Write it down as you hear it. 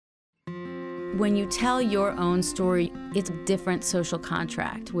When you tell your own story, it's a different social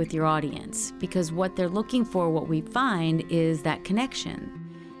contract with your audience, because what they're looking for, what we find, is that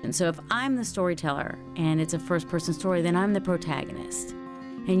connection. And so if I'm the storyteller and it's a first-person story, then I'm the protagonist.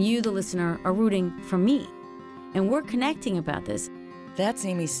 And you, the listener, are rooting for me. And we're connecting about this. That's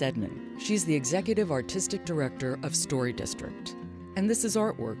Amy Saidman. She's the Executive Artistic Director of Story District. And this is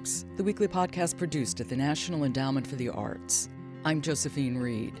Artworks, the weekly podcast produced at the National Endowment for the Arts. I'm Josephine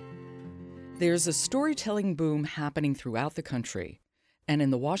Reed. There's a storytelling boom happening throughout the country. And in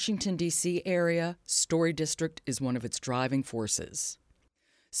the Washington, D.C. area, Story District is one of its driving forces.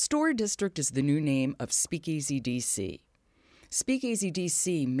 Story District is the new name of Speakeasy DC. Speakeasy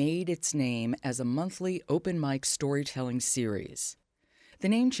DC made its name as a monthly open mic storytelling series. The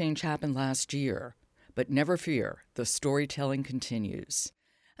name change happened last year, but never fear, the storytelling continues.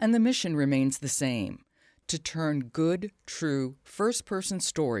 And the mission remains the same, to turn good, true, first-person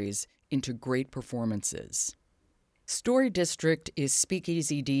stories into great performances. Story District is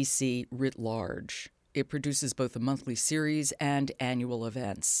Speakeasy DC writ large. It produces both a monthly series and annual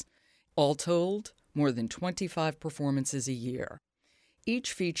events. All told, more than 25 performances a year.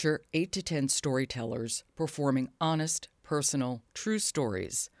 Each feature 8 to 10 storytellers performing honest, personal, true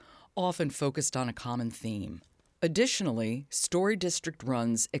stories, often focused on a common theme. Additionally, Story District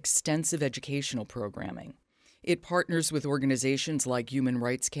runs extensive educational programming. It partners with organizations like Human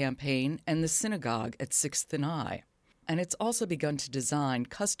Rights Campaign and the Synagogue at 6th and I. And it's also begun to design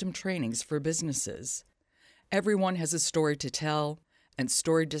custom trainings for businesses. Everyone has a story to tell, and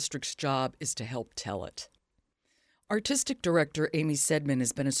Story District's job is to help tell it. Artistic Director Amy Saidman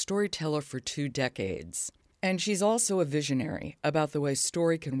has been a storyteller for 2 decades, and she's also a visionary about the way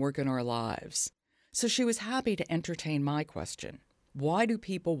story can work in our lives. So she was happy to entertain my question. Why do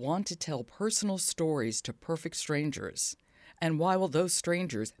people want to tell personal stories to perfect strangers? And why will those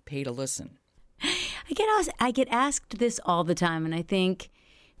strangers pay to listen? I get asked this all the time, and I think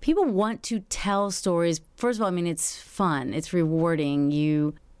people want to tell stories. First of all, I mean, it's fun. It's rewarding.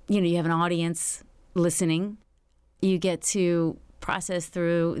 You have an audience listening. You get to process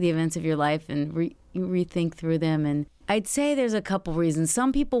through the events of your life and rethink through them. And I'd say there's a couple reasons.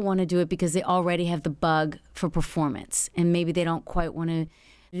 Some people want to do it because they already have the bug for performance, and maybe they don't quite want to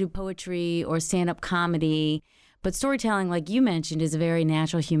do poetry or stand-up comedy. But storytelling, like you mentioned, is a very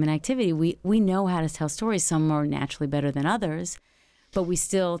natural human activity. We know how to tell stories. Some are naturally better than others, but we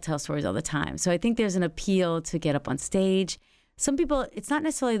still tell stories all the time. So I think there's an appeal to get up on stage. Some people, it's not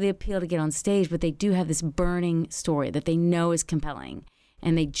necessarily the appeal to get on stage, but they do have this burning story that they know is compelling,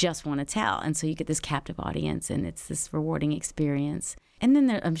 and they just want to tell. And so you get this captive audience, and it's this rewarding experience. And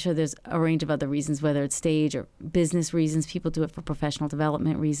then I'm sure there's a range of other reasons, whether it's stage or business reasons. People do it for professional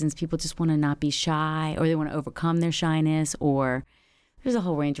development reasons. People just want to not be shy, or they want to overcome their shyness, or there's a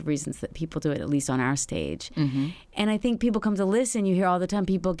whole range of reasons that people do it, at least on our stage. Mm-hmm. And I think people come to listen. You hear all the time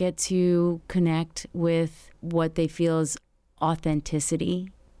people get to connect with what they feel is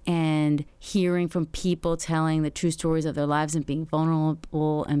authenticity, and hearing from people telling the true stories of their lives and being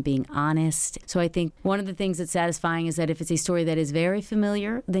vulnerable and being honest. So I think one of the things that's satisfying is that if it's a story that is very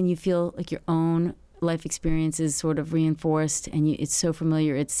familiar, then you feel like your own life experience is sort of reinforced, and it's so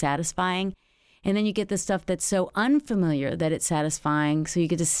familiar, it's satisfying. And then you get the stuff that's so unfamiliar that it's satisfying, so you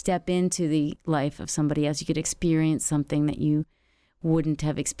get to step into the life of somebody else. You could experience something that you wouldn't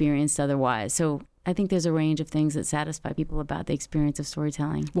have experienced otherwise. So I think there's a range of things that satisfy people about the experience of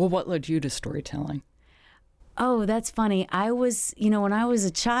storytelling. Well, what led you to storytelling? Oh, that's funny. When I was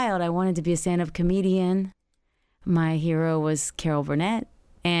a child, I wanted to be a stand-up comedian. My hero was Carol Burnett,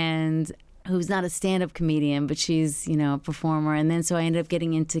 and who's not a stand-up comedian, but she's, a performer. And then so I ended up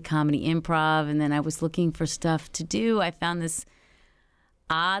getting into comedy improv, and then I was looking for stuff to do. I found this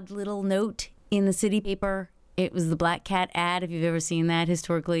odd little note in the city paper. It was the Black Cat ad, if you've ever seen that.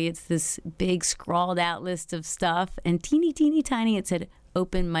 Historically, it's this big scrawled out list of stuff. And teeny tiny, it said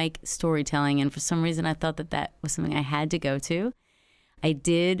open mic storytelling. And for some reason, I thought that was something I had to go to. I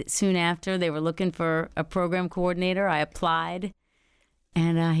did soon after. They were looking for a program coordinator. I applied.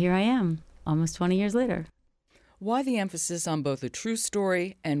 And here I am, almost 20 years later. Why the emphasis on both a true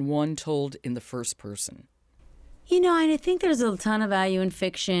story and one told in the first person? And I think there's a ton of value in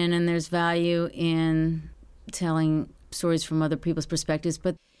fiction, and there's value in telling stories from other people's perspectives.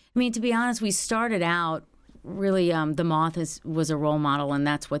 But to be honest, we started out really, the Moth was a role model, and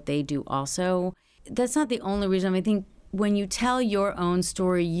that's what they do also. That's not the only reason. I think when you tell your own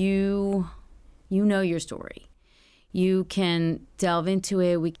story, you know your story. You can delve into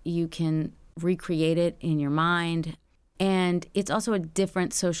it. You can recreate it in your mind. And it's also a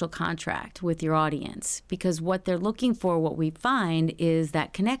different social contract with your audience, because what they're looking for, what we find, is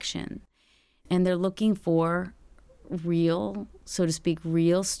that connection. and they're looking for real, so to speak,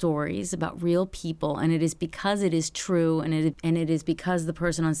 real stories about real people. And it is because it is true, and it is because the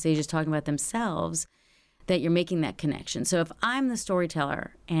person on stage is talking about themselves that you're making that connection. So if I'm the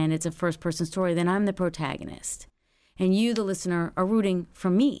storyteller and it's a first-person story, then I'm the protagonist. And you, the listener, are rooting for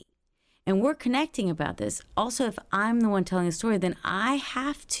me. And we're connecting about this. Also, if I'm the one telling a story, then I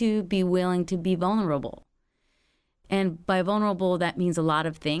have to be willing to be vulnerable. And by vulnerable, that means a lot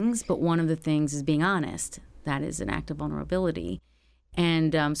of things, but one of the things is being honest. That is an act of vulnerability.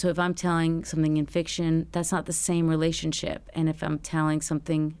 And so if I'm telling something in fiction, that's not the same relationship. And if I'm telling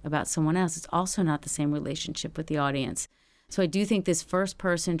something about someone else, it's also not the same relationship with the audience. So I do think this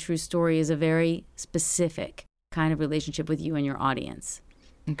first-person true story is a very specific kind of relationship with you and your audience.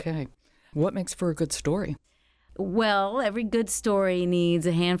 Okay. What makes for a good story? Well, every good story needs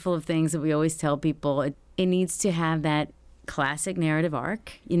a handful of things that we always tell people. It needs to have that classic narrative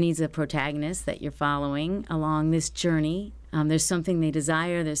arc. It needs a protagonist that you're following along this journey. There's something they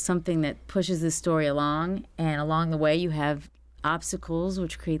desire. There's something that pushes this story along. And along the way, you have obstacles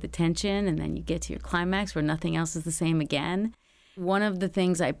which create the tension. And then you get to your climax where nothing else is the same again. One of the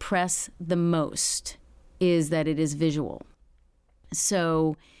things I press the most is that it is visual.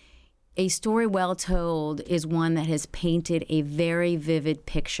 So a story well told is one that has painted a very vivid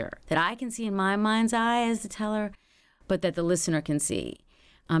picture that I can see in my mind's eye as the teller, but that the listener can see.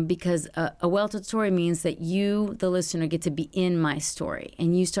 Because a well-told story means that you, the listener, get to be in my story,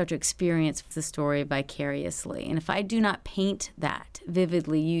 and you start to experience the story vicariously. And if I do not paint that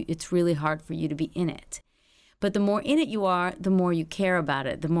vividly, it's really hard for you to be in it. But the more in it you are, the more you care about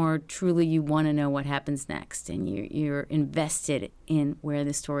it, the more truly you want to know what happens next, and you're invested in where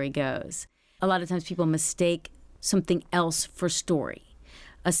the story goes. A lot of times people mistake something else for story,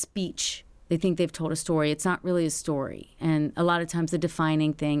 a speech. They think they've told a story. It's not really a story. And a lot of times the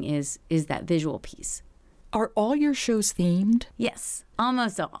defining thing is that visual piece. Are all your shows themed? Yes,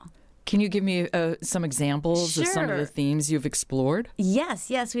 almost all. Can you give me some examples of some of the themes you've explored? Yes.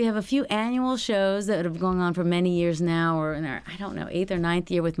 We have a few annual shows that have gone on for many years now, or in our, 8th or 9th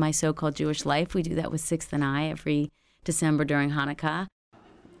year with My So-Called Jewish Life. We do that with Sixth and I every December during Hanukkah.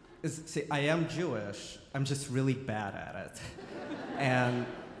 See, I am Jewish. I'm just really bad at it. And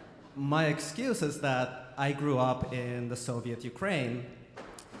my excuse is that I grew up in the Soviet Ukraine,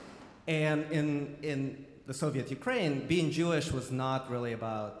 and in the Soviet Ukraine, being Jewish was not really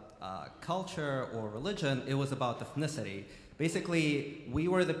about culture or religion. It was about ethnicity. Basically, we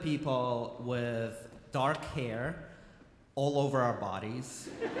were the people with dark hair all over our bodies,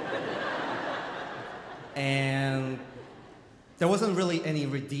 and there wasn't really any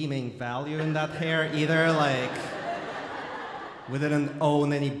redeeming value in that hair either. Like, we didn't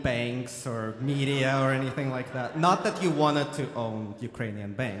own any banks or media or anything like that. Not that you wanted to own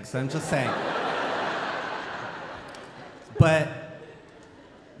Ukrainian banks, I'm just saying. But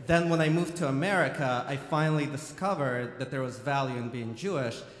then when I moved to America, I finally discovered that there was value in being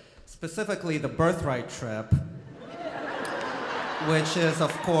Jewish, specifically the birthright trip, which is,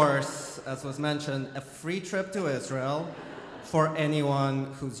 of course, as was mentioned, a free trip to Israel for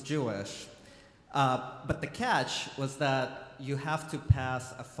anyone who's Jewish. But the catch was that you have to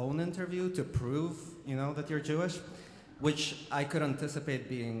pass a phone interview to prove, that you're Jewish, which I could anticipate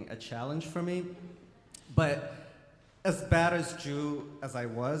being a challenge for me. But as bad as Jew as I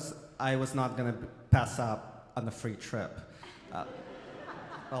was not going to pass up on the free trip.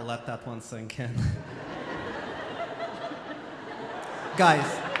 I'll let that one sink in. Guys,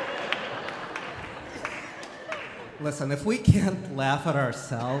 listen, if we can't laugh at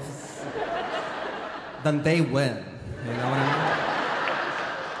ourselves, then they win. You know what I mean?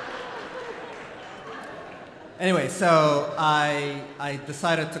 Anyway, so I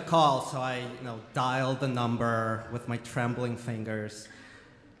decided to call, so I dialed the number with my trembling fingers.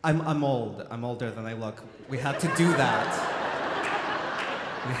 I'm old. I'm older than I look. We had to do that.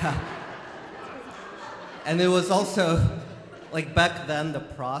 Yeah. And it was also, like, back then, the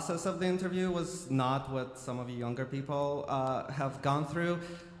process of the interview was not what some of you younger people have gone through.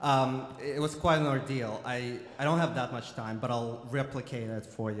 It was quite an ordeal. I don't have that much time, but I'll replicate it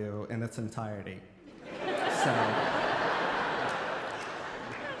for you in its entirety. So,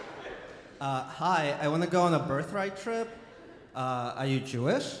 hi, I want to go on a birthright trip. Are you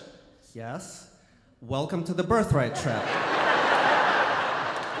Jewish? Yes. Welcome to the birthright trip.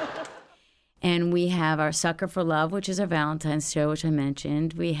 And we have our Sucker for Love, which is our Valentine's show, which I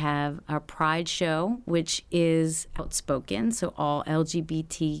mentioned. We have our Pride show, which is outspoken, so all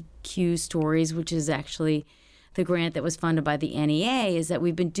LGBTQ stories, which is actually the grant that was funded by the NEA, is that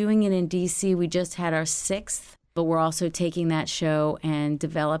we've been doing it in D.C. We just had our 6th But we're also taking that show and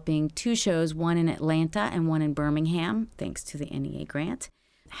developing 2 shows, one in Atlanta and one in Birmingham, thanks to the NEA grant.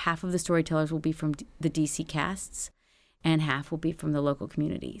 Half of the storytellers will be from the DC casts, and half will be from the local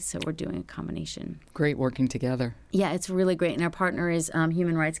community. So we're doing a combination. Great working together. Yeah, it's really great. And our partner is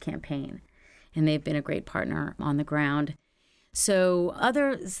Human Rights Campaign, and they've been a great partner on the ground. So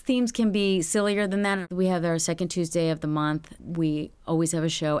other themes can be sillier than that. We have our second Tuesday of the month. We always have a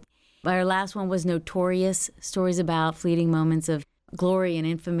show. Our last one was Notorious, stories about fleeting moments of glory and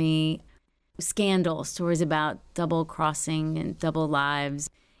infamy. Scandal, stories about double crossing and double lives.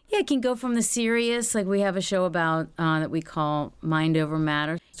 Yeah, it can go from the serious, like we have a show about that we call Mind Over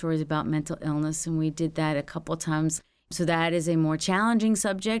Matter, stories about mental illness, and we did that a couple times. So that is a more challenging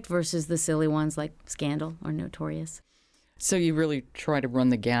subject versus the silly ones like Scandal or Notorious. So you really try to run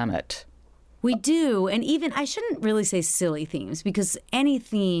the gamut. We do, and even, I shouldn't really say silly themes, because any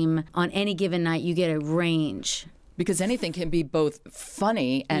theme on any given night, you get a range. Because anything can be both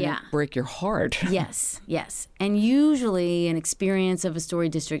funny and break your heart. Yes. And usually an experience of a Story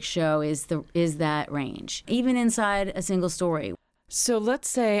District show is that range, even inside a single story. So let's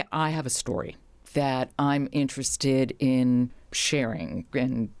say I have a story that I'm interested in sharing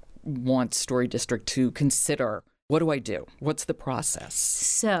and want Story District to consider. What do I do? What's the process?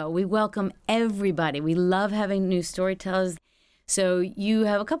 So we welcome everybody. We love having new storytellers. So you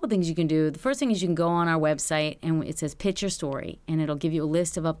have a couple things you can do. The first thing is you can go on our website, and it says Pitch Your Story, and it'll give you a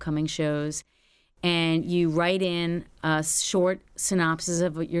list of upcoming shows. And you write in a short synopsis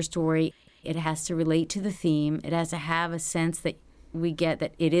of your story. It has to relate to the theme. It has to have a sense that we get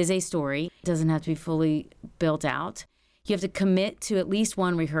that it is a story. It doesn't have to be fully built out. You have to commit to at least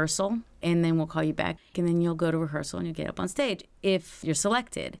one rehearsal, and then we'll call you back, and then you'll go to rehearsal and you'll get up on stage if you're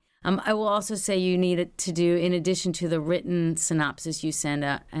selected. I will also say you need to do, in addition to the written synopsis, you send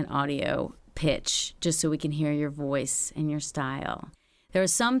an audio pitch just so we can hear your voice and your style. There are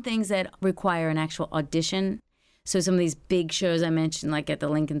some things that require an actual audition. So some of these big shows I mentioned, like at the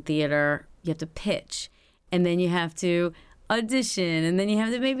Lincoln Theater, you have to pitch, and then you have to audition, and then you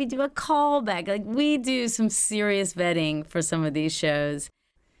have to maybe do a callback. Like, we do some serious vetting for some of these shows.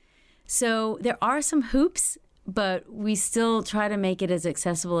 So there are some hoops, but we still try to make it as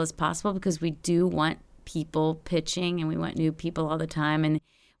accessible as possible because we do want people pitching, and we want new people all the time. And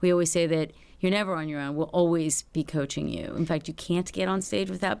we always say that you're never on your own. We'll always be coaching you. In fact, you can't get on stage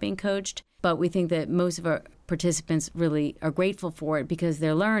without being coached. But we think that most of our participants really are grateful for it because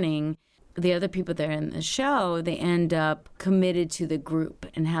they're learning. The other people that are in the show, they end up committed to the group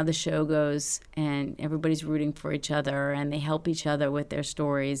and how the show goes, and everybody's rooting for each other, and they help each other with their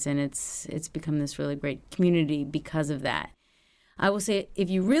stories, and it's become this really great community because of that. I will say, if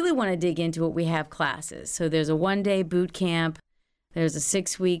you really want to dig into it, we have classes. So there's a 1-day boot camp. There's a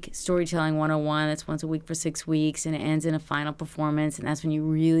 6-week Storytelling 101. That's once a week for 6 weeks, and it ends in a final performance, and that's when you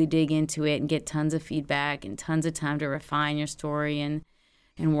really dig into it and get tons of feedback and tons of time to refine your story and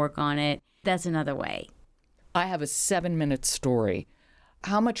work on it. That's another way. I have a 7-minute story.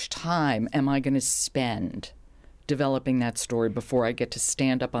 How much time am I going to spend developing that story before I get to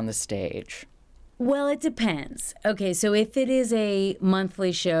stand up on the stage? Well, it depends. Okay, so if it is a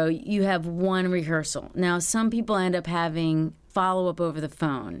monthly show, you have one rehearsal. Now, some people end up having follow-up over the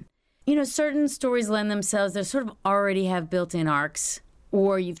phone. You know, certain stories lend themselves, they sort of already have built-in arcs,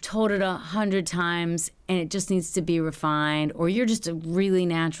 or you've told it 100 times and it just needs to be refined, or you're just a really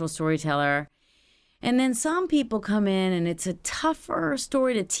natural storyteller. And then some people come in and it's a tougher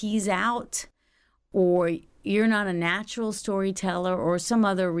story to tease out, or you're not a natural storyteller, or some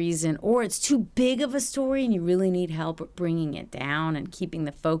other reason, or it's too big of a story and you really need help bringing it down and keeping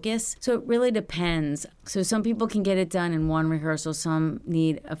the focus. So it really depends. So some people can get it done in one rehearsal, some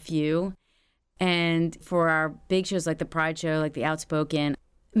need a few. And for our big shows like the Pride Show, like the Outspoken,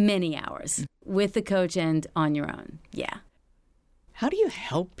 many hours with the coach and on your own. Yeah. How do you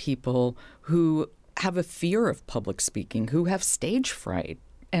help people who have a fear of public speaking, who have stage fright?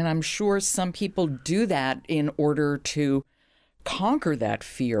 And I'm sure some people do that in order to conquer that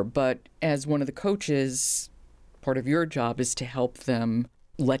fear. But as one of the coaches, part of your job is to help them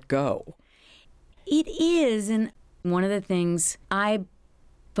let go. It is. And one of the things I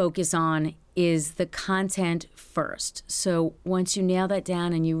focus on is the content first. So once you nail that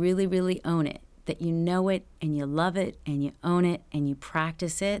down and you really, really own it, that you know it and you love it and you own it and you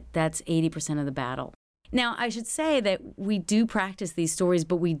practice it, that's 80% of the battle. Now, I should say that we do practice these stories,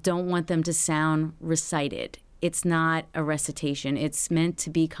 but we don't want them to sound recited. It's not a recitation. It's meant to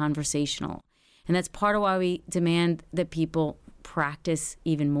be conversational. And that's part of why we demand that people practice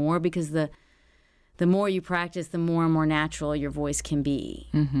even more, because the the more you practice, the more and more natural your voice can be.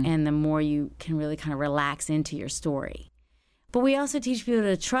 And the more you can really kind of relax into your story. But we also teach people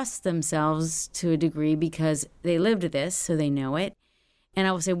to trust themselves to a degree because they lived this, so they know it. And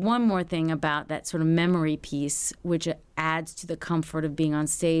I will say one more thing about that sort of memory piece, which adds to the comfort of being on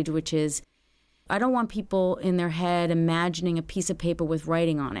stage, which is I don't want people in their head imagining a piece of paper with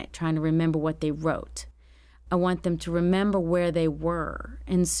writing on it, trying to remember what they wrote. I want them to remember where they were.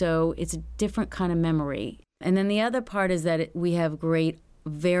 And so it's a different kind of memory. And then the other part is that we have great,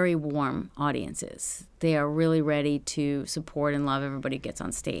 very warm audiences. They are really ready to support and love everybody who gets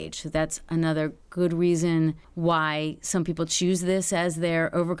on stage. So that's another good reason why some people choose this as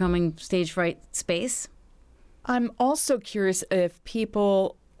their overcoming stage fright space. I'm also curious if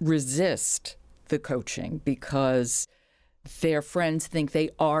people resist the coaching because their friends think they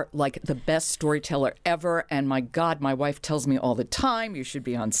are like the best storyteller ever. And my God, my wife tells me all the time, you should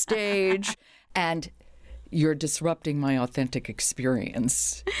be on stage. And you're disrupting my authentic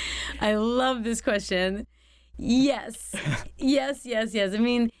experience. I love this question. Yes. Yes. I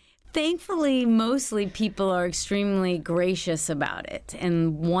mean, thankfully, mostly people are extremely gracious about it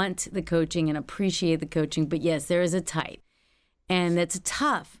and want the coaching and appreciate the coaching. But yes, there is a type. And that's a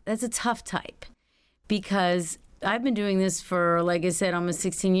tough type because I've been doing this for, like I said, almost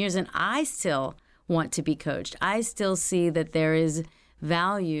 16 years, and I still want to be coached. I still see that there is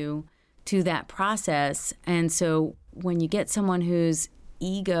value to that process. And so when you get someone whose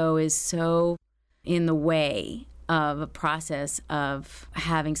ego is so in the way of a process of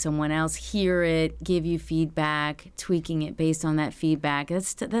having someone else hear it, give you feedback, tweaking it based on that feedback,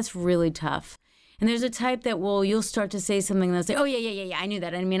 that's really tough. And there's a type that you'll start to say something and they'll say, oh, yeah, I knew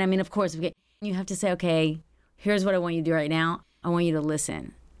that. I mean, of course. You have to say, okay, here's what I want you to do right now. I want you to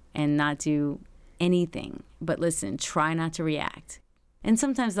listen and not do anything but listen. Try not to react. And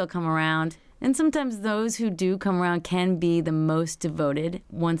sometimes they'll come around. And sometimes those who do come around can be the most devoted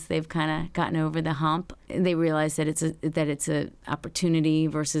once they've kind of gotten over the hump. They realize that it's a opportunity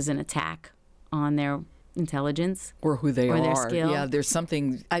versus an attack on their intelligence. Or who they or are. Their skill. Yeah, there's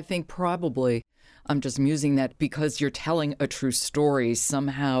something, I think probably, I'm just musing that because you're telling a true story,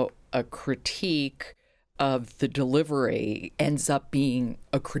 somehow a critique of the delivery ends up being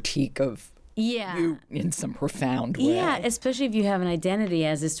a critique of you in some profound way. Yeah, especially if you have an identity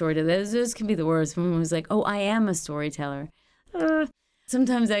as a storyteller. Those can be the worst. Someone who's like, oh, I am a storyteller.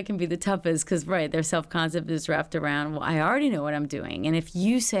 Sometimes that can be the toughest because, right, their self-concept is wrapped around, well, I already know what I'm doing. And if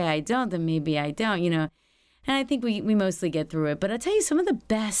you say I don't, then maybe I don't, And I think we mostly get through it. But I'll tell you, some of the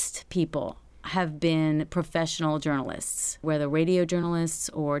best people have been professional journalists, whether radio journalists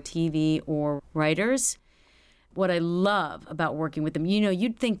or TV or writers. What I love about working with them,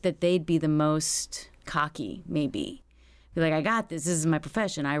 you'd think that they'd be the most cocky, maybe. Be like, I got this. This is my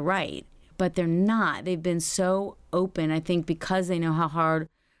profession. I write. But they're not. They've been so open, I think, because they know how hard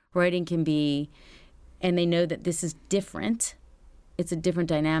writing can be, and they know that this is different. It's a different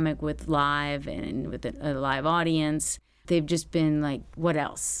dynamic with live and with a live audience. They've just been like, what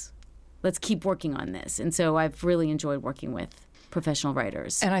else? Let's keep working on this. And so I've really enjoyed working with professional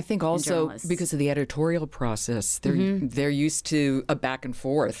writers. And I think also because of the editorial process, they're used to a back and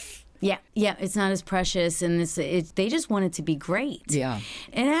forth. Yeah, it's not as precious, and they just want it to be great. Yeah.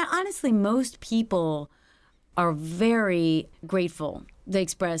 And honestly, most people are very grateful. They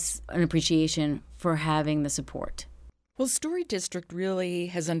express an appreciation for having the support. Well, Story District really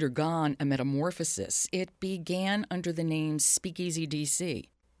has undergone a metamorphosis. It began under the name Speakeasy DC.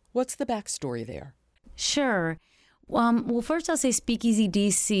 What's the backstory there? Sure. Well, first I'll say Speakeasy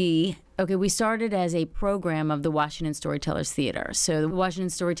DC. Okay, we started as a program of the Washington Storytellers Theater. So the Washington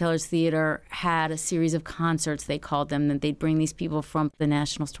Storytellers Theater had a series of concerts, they called them, that they'd bring these people from the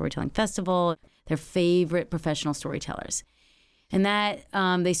National Storytelling Festival, their favorite professional storytellers. And that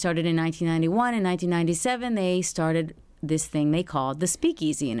they started in 1991. In 1997, they started this thing they called the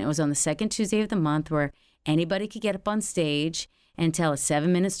Speakeasy. And it was on the second Tuesday of the month where anybody could get up on stage and tell a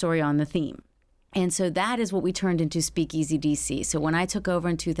 7-minute story on the theme. And so that is what we turned into Speakeasy DC. So when I took over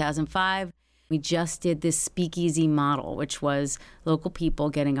in 2005, we just did this Speakeasy model, which was local people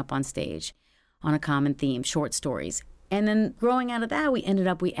getting up on stage on a common theme, short stories. And then growing out of that, we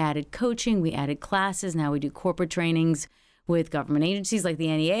added coaching, we added classes. Now we do corporate trainings with government agencies like the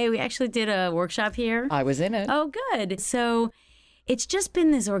NEA. We actually did a workshop here. I was in it. Oh, good. So it's just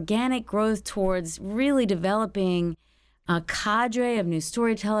been this organic growth towards really developing a cadre of new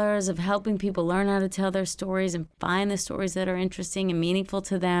storytellers, of helping people learn how to tell their stories and find the stories that are interesting and meaningful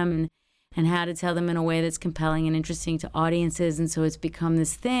to them and how to tell them in a way that's compelling and interesting to audiences. And so it's become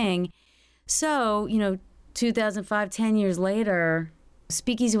this thing. So, 2005, 10 years later,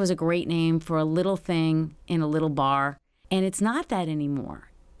 Speakeasy was a great name for a little thing in a little bar, and it's not that anymore.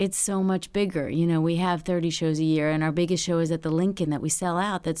 It's so much bigger. We have 30 shows a year, and our biggest show is at the Lincoln that we sell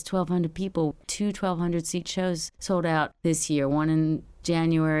out. That's 1,200 people. 2 1,200-seat shows sold out this year. One in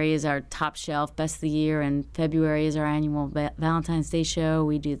January is our top shelf, best of the year, and February is our annual Valentine's Day show.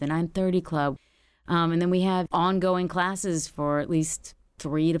 We do the 930 Club. And then we have ongoing classes for at least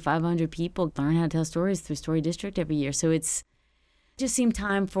 300 to 500 people learn how to tell stories through Story District every year. So it's just seemed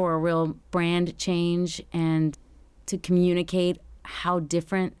time for a real brand change and to communicate how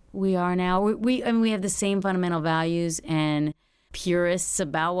different we are now. We have the same fundamental values and purists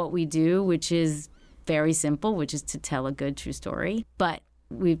about what we do, which is very simple, which is to tell a good, true story. But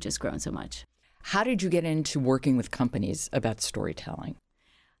we've just grown so much. How did you get into working with companies about storytelling?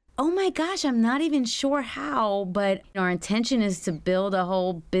 Oh my gosh, I'm not even sure how, but our intention is to build a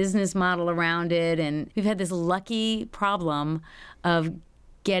whole business model around it. And we've had this lucky problem of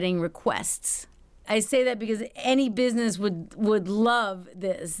getting requests. I say that because any business would love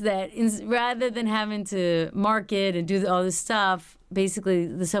this, that rather than having to market and do all this stuff, basically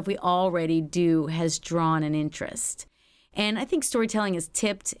the stuff we already do has drawn an interest. And I think storytelling is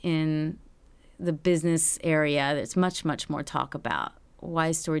tipped in the business area. There's much, much more talk about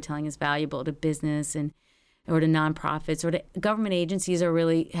why storytelling is valuable to business or to nonprofits or to government agencies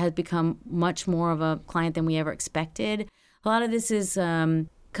has become much more of a client than we ever expected. A lot of this is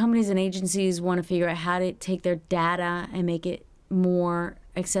companies and agencies want to figure out how to take their data and make it more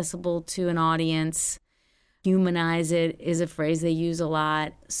accessible to an audience. Humanize it is a phrase they use a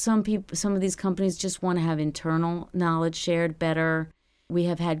lot. Some of these companies just want to have internal knowledge shared better. We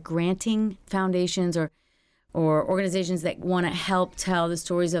have had granting foundations or organizations that want to help tell the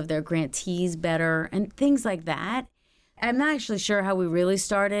stories of their grantees better and things like that. I'm not actually sure how we really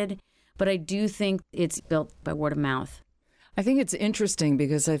started, but I do think it's built by word of mouth. I think it's interesting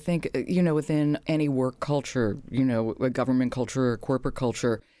because I think, within any work culture, a government culture or corporate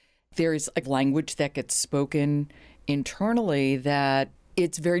culture, there's a language that gets spoken internally that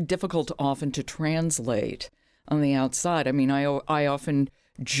it's very difficult often to translate on the outside. I mean, I often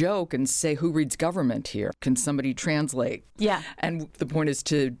joke and say, who reads government here? Can somebody translate? Yeah. And the point is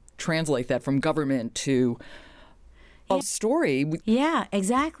to translate that from government to a story. Yeah,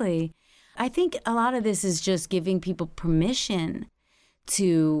 exactly. I think a lot of this is just giving people permission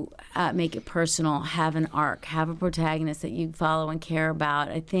to make it personal, have an arc, have a protagonist that you follow and care about.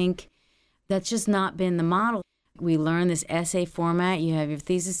 I think that's just not been the model. We learn this essay format. You have your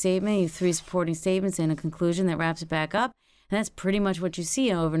thesis statement, you have 3 supporting statements, and a conclusion that wraps it back up. And that's pretty much what you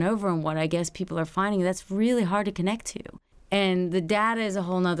see over and over, and what I guess people are finding that's really hard to connect to. And the data is a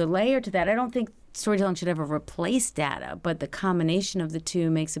whole nother layer to that. I don't think storytelling should ever replace data, but the combination of the two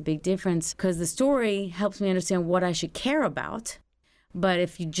makes a big difference because the story helps me understand what I should care about. But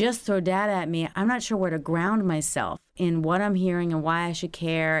if you just throw data at me, I'm not sure where to ground myself in what I'm hearing and why I should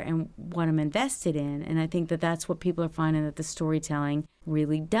care and what I'm invested in. And I think that that's what people are finding that the storytelling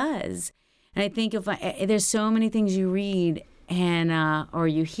really does. And I think if there's so many things you read and or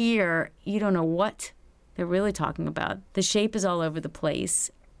you hear, you don't know what they're really talking about. The shape is all over the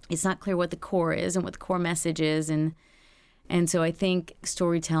place. It's not clear what the core is and what the core message is. And so I think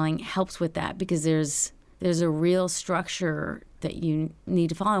storytelling helps with that because there's a real structure that you need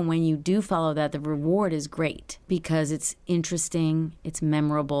to follow. And when you do follow that, the reward is great because it's interesting, it's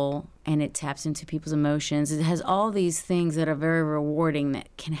memorable, and it taps into people's emotions. It has all these things that are very rewarding that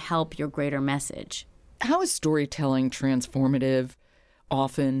can help your greater message. How is storytelling transformative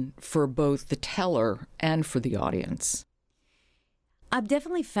often for both the teller and for the audience? I've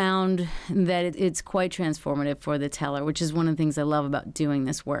definitely found that it's quite transformative for the teller, which is one of the things I love about doing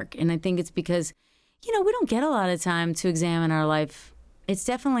this work. And I think it's because, we don't get a lot of time to examine our life. It's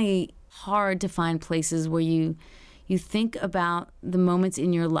definitely hard to find places where you think about the moments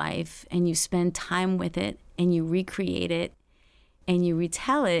in your life and you spend time with it and you recreate it and you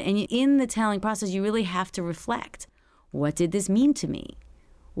retell it. And in the telling process, you really have to reflect. What did this mean to me?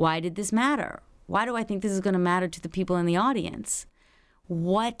 Why did this matter? Why do I think this is going to matter to the people in the audience?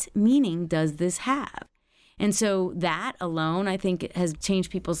 What meaning does this have? And so that alone, I think, has changed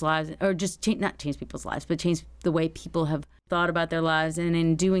people's lives, or just not changed people's lives, but changed the way people have thought about their lives. And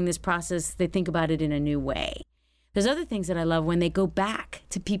in doing this process, they think about it in a new way. There's other things that I love when they go back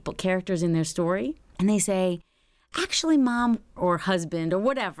to characters in their story, and they say, actually, Mom or husband or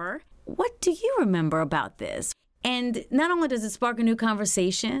whatever, what do you remember about this? And not only does it spark a new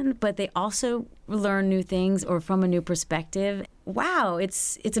conversation, but they also learn new things or from a new perspective. Wow,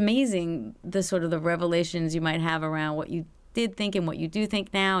 it's amazing the sort of the revelations you might have around what you did think and what you do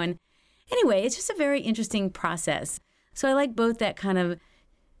think now. And anyway, it's just a very interesting process. So I like both that kind of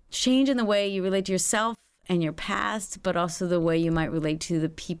change in the way you relate to yourself and your past, but also the way you might relate to the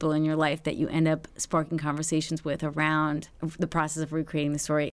people in your life that you end up sparking conversations with around the process of recreating the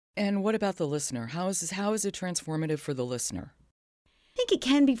story. And what about the listener? How is it transformative for the listener? I think it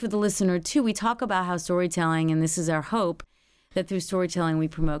can be for the listener, too. We talk about how storytelling, and this is our hope, that through storytelling we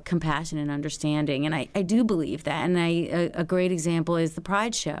promote compassion and understanding. And I do believe that. And a great example is the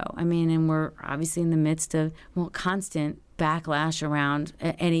Pride Show. I mean, and we're obviously in the midst of constant backlash around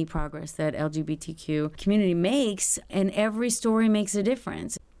any progress that LGBTQ community makes, and every story makes a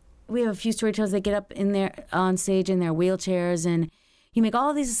difference. We have a few storytellers that get up on stage in their wheelchairs, and you make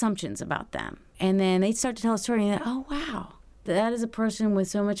all these assumptions about them. And then they start to tell a story, and you're like, oh, wow, that is a person with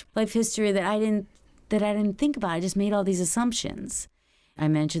so much life history that I didn't think about. I just made all these assumptions. I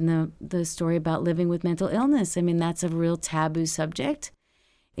mentioned the story about living with mental illness. I mean, that's a real taboo subject.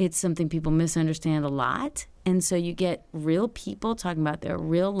 It's something people misunderstand a lot. And so you get real people talking about their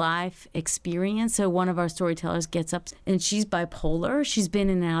real life experience. So one of our storytellers gets up, and she's bipolar. She's been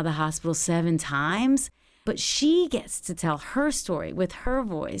in and out of the hospital 7 times. But she gets to tell her story with her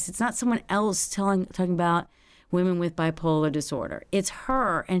voice. It's not someone else talking about women with bipolar disorder. It's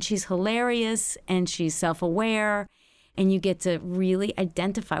her, and she's hilarious, and she's self-aware, and you get to really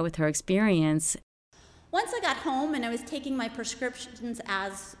identify with her experience. Once I got home and I was taking my prescriptions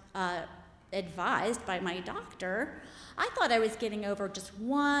as advised by my doctor, I thought I was getting over just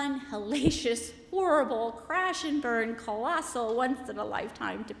one hellacious, horrible, crash and burn, colossal,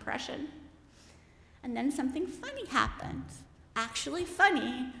 once-in-a-lifetime depression. And then something funny happened. Actually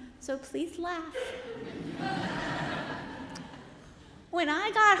funny, so please laugh. When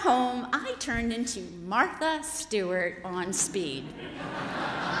I got home, I turned into Martha Stewart on speed.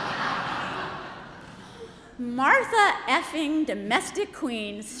 Martha effing domestic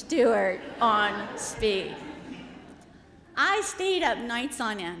queen Stewart on speed. I stayed up nights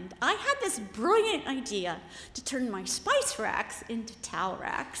on end. I had this brilliant idea to turn my spice racks into towel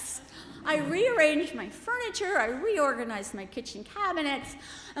racks. I rearranged my furniture, I reorganized my kitchen cabinets,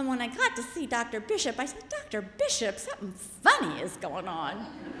 and when I got to see Dr. Bishop, I said, Dr. Bishop, something funny is going on.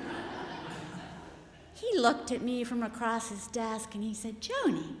 He looked at me from across his desk and he said,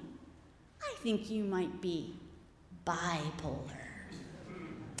 Joni, I think you might be bipolar.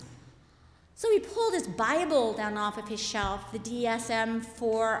 So he pulled his Bible down off of his shelf, the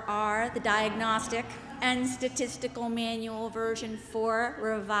DSM-4R, the Diagnostic and Statistical Manual version 4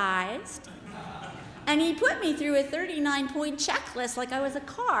 revised. And he put me through a 39-point checklist like I was a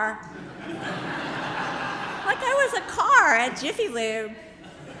car. Like I was a car at Jiffy Lube.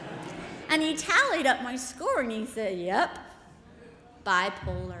 And he tallied up my score and he said, yep,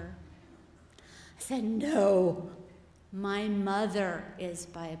 bipolar. I said, no, my mother is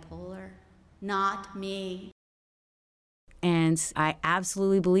bipolar, not me. And I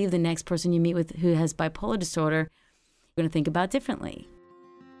absolutely believe the next person you meet with who has bipolar disorder, you're going to think about differently.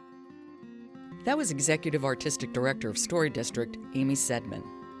 That was Executive Artistic Director of Story District, Amy Saidman.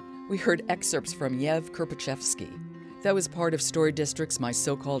 We heard excerpts from Yev Kirpachevsky. That was part of Story District's My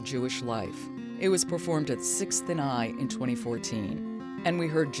So-Called Jewish Life. It was performed at 6th and I in 2014. And we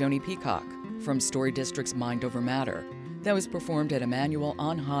heard Joni Peacock from Story District's Mind Over Matter. That was performed at Emmanuel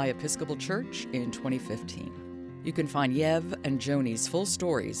On High Episcopal Church in 2015. You can find Yev and Joni's full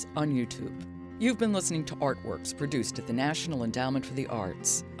stories on YouTube. You've been listening to Artworks produced at the National Endowment for the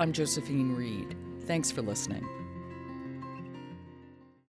Arts. I'm Josephine Reed. Thanks for listening.